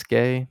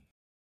Sasuke,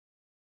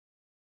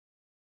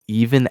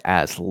 even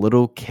as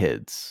little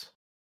kids,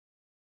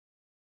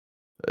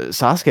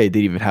 Sasuke didn't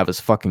even have his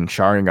fucking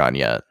Sharingan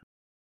yet.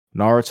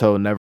 Naruto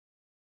never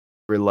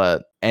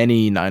let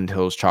any Nine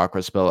Tails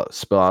chakra spill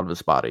out of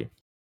his body.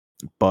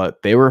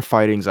 But they were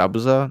fighting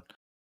Zabuza,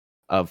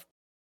 a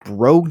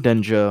rogue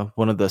ninja,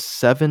 one of the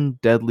 7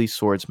 deadly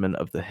swordsmen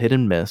of the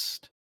Hidden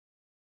Mist,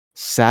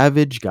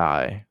 savage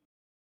guy.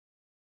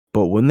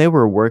 But when they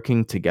were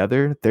working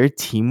together, their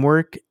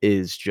teamwork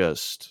is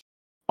just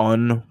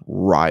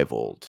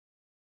unrivaled.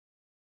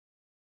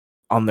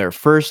 On their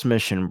first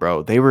mission,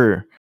 bro,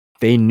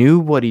 they knew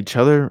what each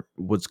other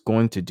was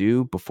going to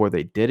do before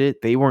they did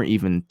it. They weren't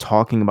even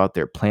talking about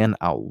their plan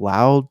out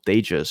loud.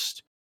 They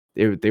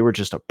were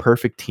just a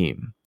perfect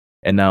team.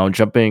 And now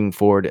jumping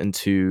forward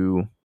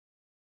into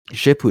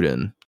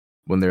Shippuden,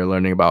 when they're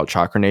learning about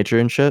chakra nature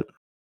and shit,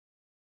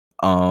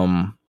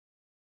 um,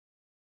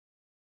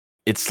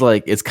 it's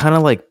kind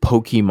of like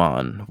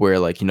Pokemon, where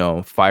like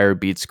fire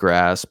beats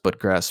grass, but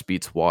grass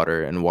beats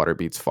water, and water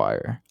beats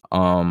fire.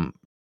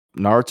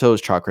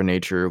 Naruto's chakra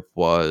nature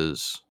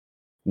was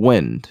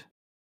wind,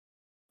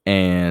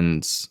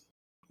 and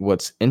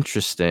what's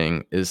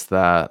interesting is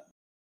that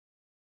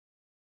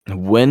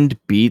wind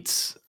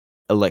beats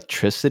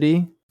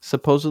electricity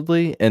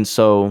supposedly, and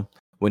so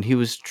when he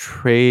was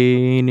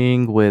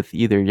training with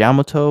either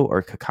Yamato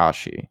or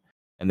Kakashi,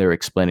 and they were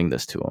explaining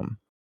this to him,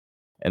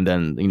 and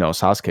then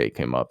Sasuke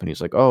came up and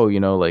he's like, oh,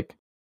 like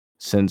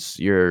since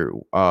your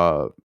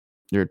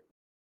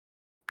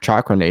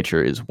chakra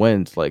nature is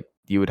wind, like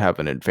you would have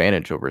an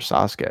advantage over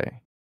Sasuke.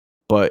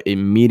 But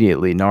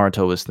immediately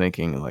Naruto was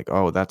thinking like,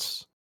 oh,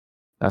 that's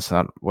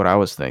not what I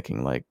was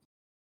thinking. Like,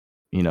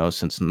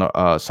 since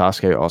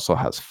Sasuke also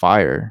has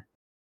fire,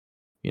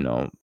 you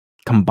know,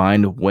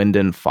 combined wind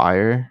and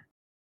fire,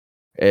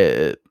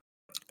 it,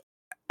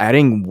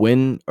 adding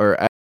wind or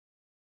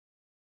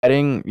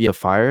adding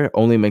fire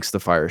only makes the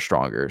fire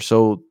stronger.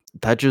 So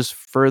that just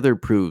further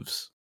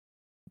proves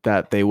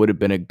that they would have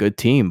been a good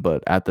team.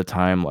 But at the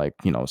time, like,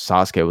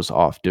 Sasuke was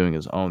off doing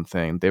his own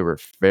thing. They were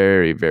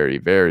very, very,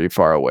 very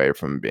far away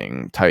from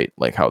being tight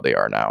like how they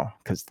are now,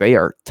 because they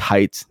are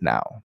tight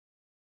now,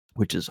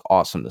 which is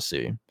awesome to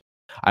see.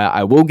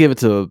 I will give it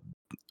to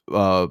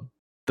uh,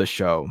 the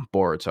show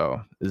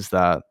Boruto, is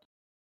that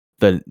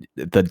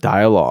the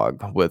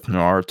dialogue with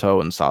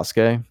Naruto and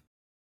Sasuke,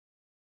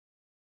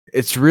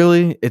 it's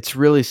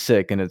really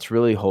sick and it's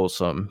really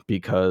wholesome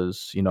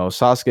because,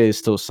 Sasuke is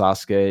still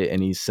Sasuke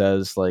and he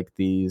says like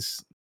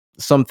these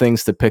some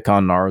things to pick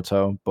on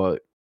Naruto,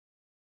 but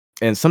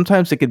and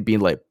sometimes it could be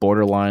like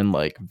borderline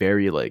like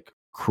very like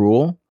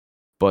cruel,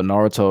 but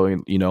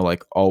Naruto,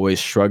 like always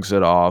shrugs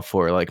it off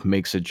or like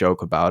makes a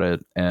joke about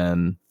it,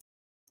 and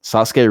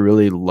Sasuke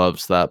really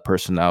loves that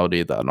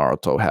personality that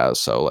Naruto has,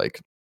 so like,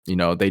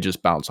 they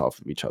just bounce off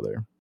of each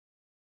other.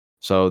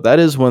 So that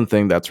is one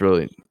thing that's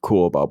really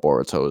cool about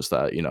Boruto is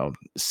that,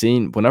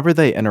 seeing whenever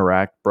they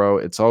interact, bro,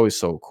 it's always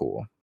so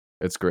cool.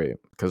 It's great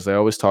because they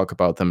always talk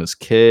about them as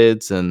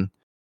kids and,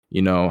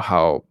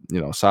 How,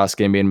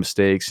 Sasuke made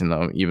mistakes,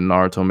 even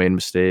Naruto made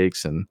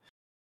mistakes, and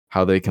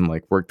how they can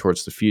like work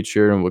towards the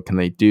future and what can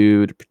they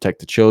do to protect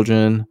the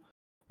children,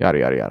 yada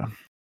yada yada.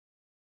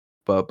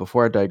 But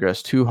before I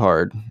digress too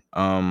hard,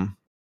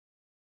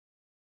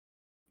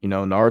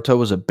 Naruto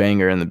was a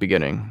banger in the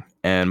beginning,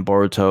 and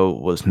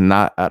Boruto was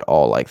not at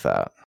all like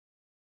that.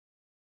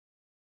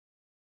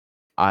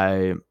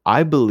 I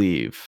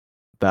believe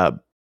that,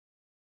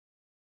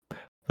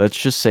 let's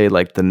just say,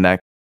 like, the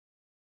next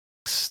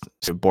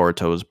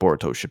Boruto is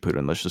Boruto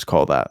Shippuden. Let's just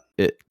call that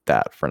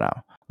for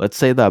now. Let's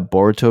say that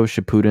Boruto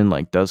Shippuden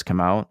like does come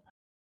out.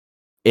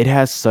 It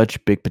has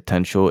such big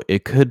potential.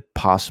 It could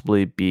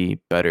possibly be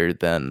better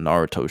than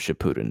Naruto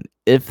Shippuden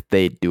if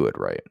they do it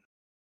right.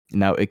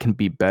 Now, it can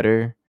be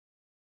better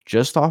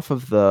just off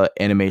of the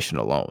animation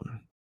alone,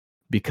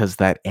 because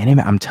that anime,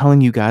 I'm telling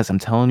you guys, I'm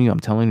telling you,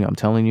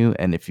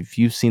 and if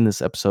you've seen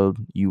this episode,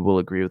 you will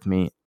agree with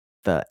me.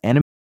 The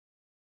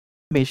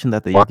animation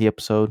that the Yaki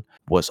episode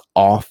was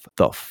off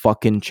the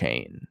fucking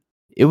chain.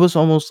 It was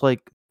almost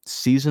like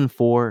season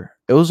 4.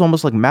 It was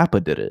almost like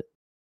Mappa did it.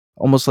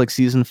 Almost like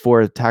season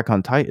 4 Attack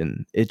on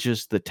Titan. It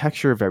just, the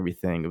texture of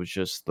everything, it was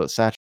just the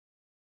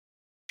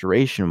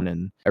saturation,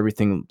 and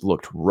everything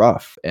looked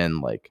rough and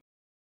like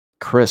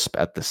crisp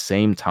at the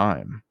same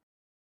time.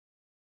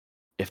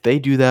 If they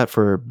do that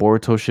for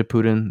Boruto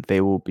Shippuden,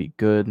 they will be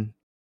good.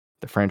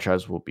 The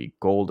franchise will be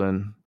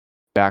golden,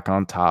 back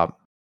on top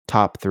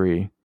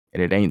 3,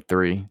 and it ain't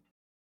 3,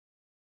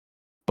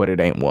 but it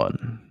ain't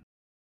 1.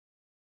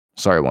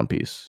 Sorry, One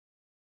Piece.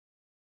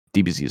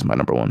 DBZ is my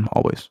number 1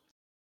 always.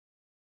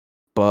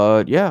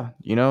 But yeah,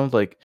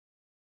 like,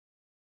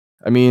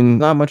 I mean,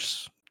 not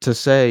much to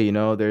say,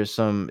 there's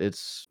some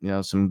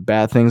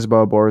bad things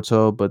about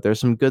Boruto, but there's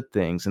some good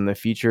things, and the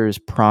future is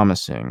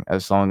promising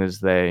as long as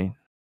they,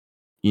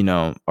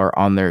 are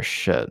on their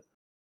shit.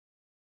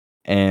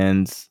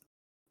 And,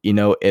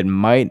 it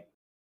might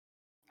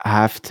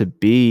have to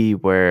be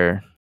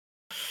where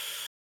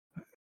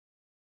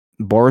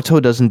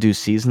Boruto doesn't do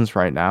seasons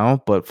right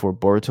now, but for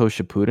Boruto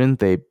Shippuden,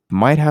 they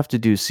might have to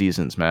do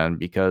seasons, man,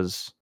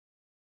 because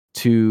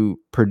to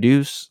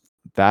produce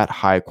that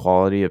high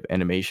quality of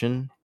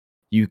animation,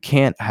 you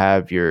can't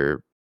have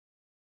your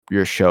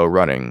show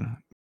running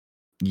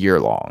year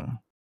long.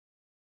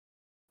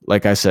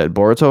 Like I said,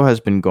 Boruto has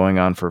been going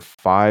on for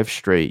 5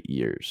 straight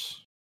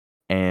years,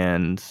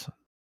 and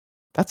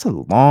that's a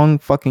long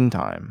fucking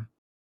time.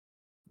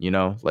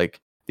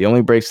 Like, the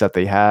only breaks that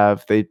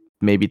they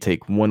maybe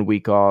take 1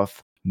 week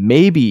off,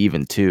 maybe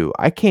even 2.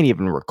 I can't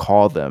even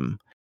recall them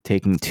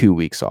taking 2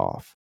 weeks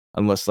off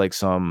unless like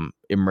some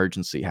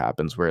emergency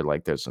happens where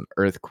like there's an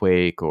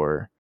earthquake,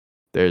 or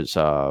there's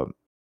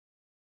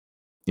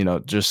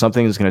just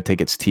something that's going to take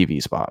its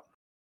TV spot.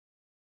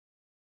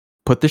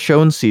 Put the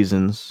show in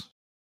seasons,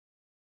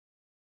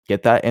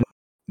 get that in,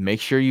 make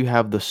sure you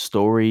have the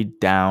story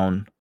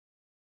down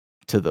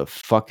to the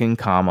fucking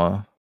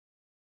comma,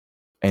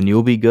 and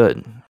you'll be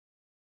good.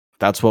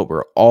 That's what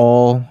we're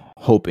all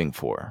hoping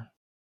for.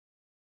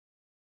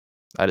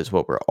 That is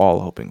what we're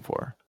all hoping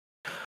for.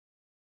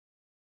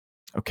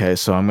 Okay,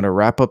 so I'm going to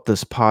wrap up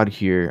this pod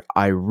here.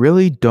 I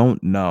really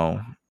don't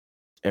know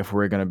if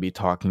we're going to be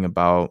talking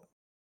about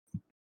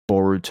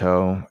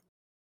Boruto.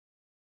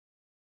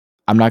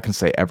 I'm not going to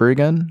say ever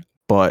again,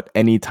 but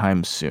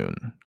anytime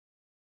soon,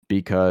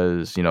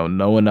 because,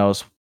 no one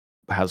else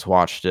has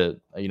watched it,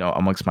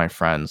 amongst my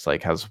friends,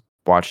 like, has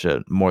watched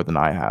it more than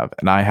I have.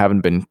 And I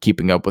haven't been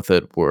keeping up with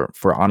it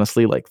for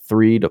honestly like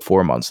 3 to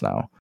 4 months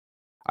now.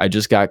 I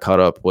just got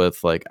caught up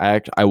with, like,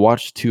 I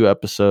watched 2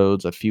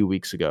 episodes a few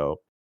weeks ago.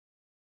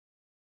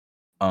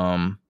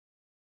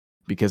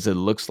 Because it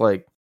looks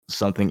like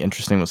something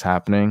interesting was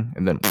happening,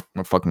 and then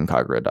my fucking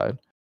Kagura died.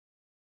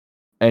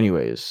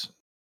 Anyways,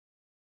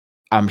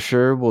 I'm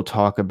sure we'll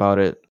talk about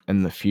it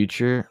in the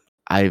future.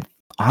 I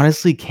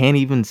honestly can't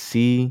even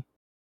see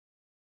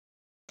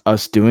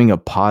us doing a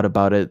pod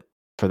about it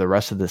for the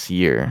rest of this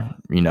year.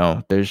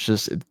 There's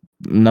just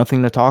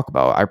nothing to talk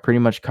about. I pretty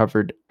much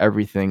covered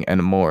everything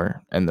and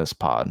more in this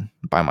pod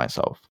by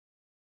myself.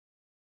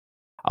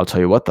 I'll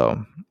tell you what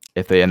though,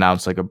 if they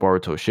announce like a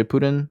Boruto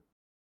Shippuden,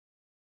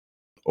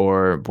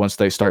 or once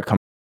they start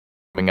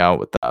coming out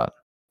with that,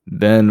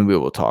 then we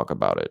will talk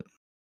about it.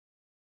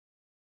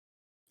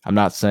 I'm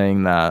not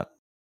saying that,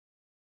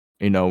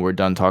 we're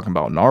done talking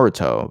about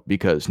Naruto,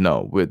 because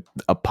no, with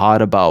a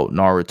pod about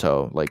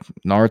Naruto, like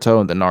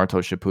Naruto and the Naruto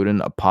Shippuden,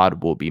 a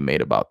pod will be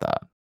made about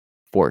that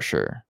for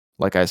sure.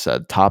 Like I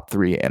said, top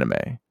 3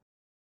 anime.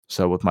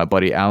 So with my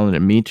buddy Alan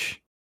and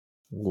Meech,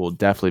 we'll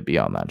definitely be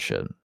on that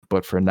shit.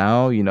 But for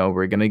now,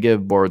 we're going to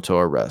give Boruto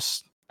a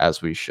rest,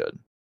 as we should.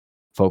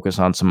 Focus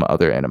on some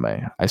other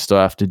anime. I still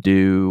have to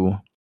do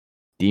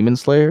Demon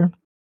Slayer.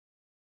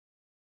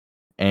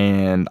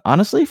 And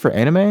honestly, for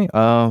anime,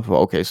 well,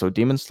 okay, so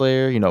Demon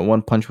Slayer,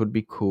 One Punch would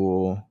be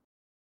cool.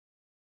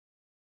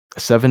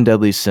 Seven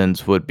Deadly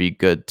Sins would be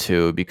good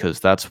too, because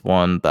that's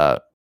one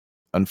that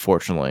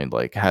unfortunately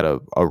like had a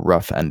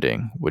rough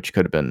ending, which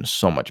could have been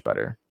so much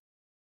better.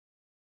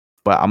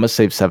 But I'm gonna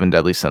save Seven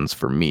Deadly Sins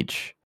for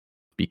Meech,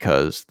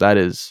 because that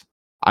is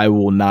I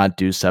will not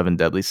do Seven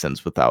Deadly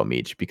Sins without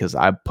Meech because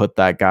I put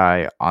that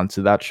guy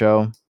onto that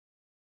show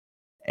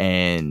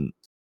and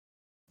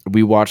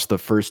we watched the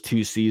first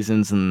 2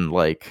 seasons in,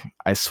 like,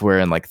 I swear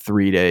in, like,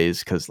 3 days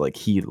because like,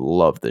 he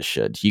loved this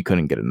shit. He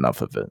couldn't get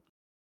enough of it.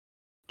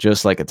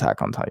 Just like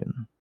Attack on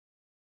Titan.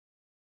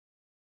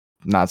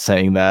 Not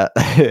saying that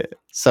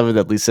Seven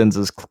Deadly Sins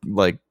is,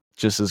 like,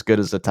 just as good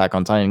as Attack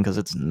on Titan because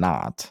it's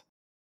not.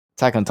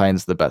 Attack on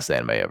Titan's the best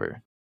anime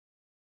ever.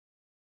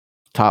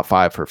 Top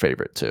 5 for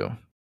favorite, too.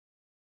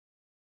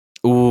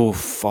 Ooh,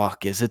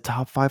 fuck, is it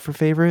top 5 for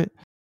favorite?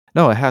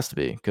 No, it has to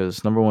be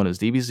because number 1 is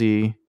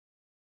DBZ,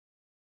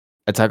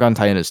 Attack on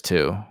Titan is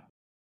 2,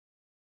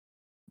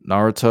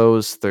 Naruto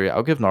is 3.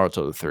 I'll give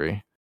Naruto the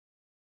 3.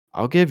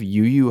 I'll give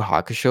Yu Yu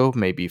Hakusho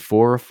maybe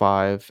 4 or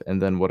 5,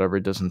 and then whatever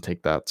doesn't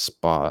take that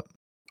spot,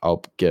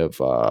 I'll give,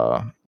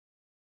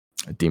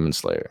 Demon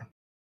Slayer.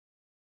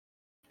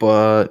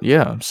 But,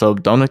 yeah, so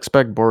don't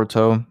expect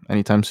Boruto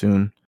anytime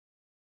soon,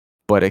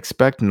 but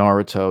expect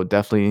Naruto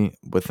definitely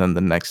within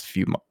the next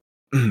few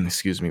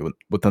excuse me,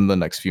 within the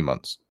next few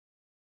months.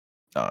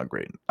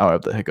 Great. I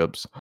have the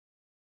hiccups.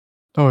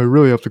 Oh, I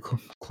really have to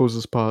close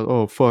this pod.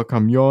 Oh, fuck,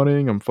 I'm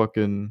yawning, I'm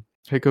fucking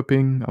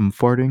hiccuping, I'm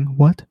farting.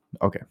 What?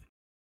 Okay.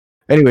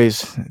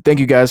 Anyways, thank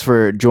you guys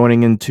for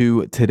joining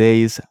into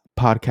today's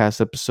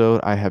podcast episode.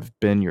 I have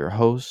been your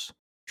host,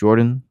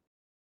 Jordan.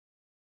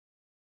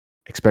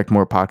 Expect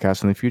more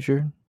podcasts in the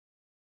future,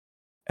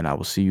 and I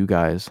will see you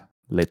guys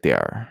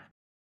later.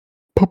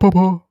 Pa pa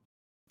pa.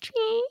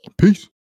 Peace.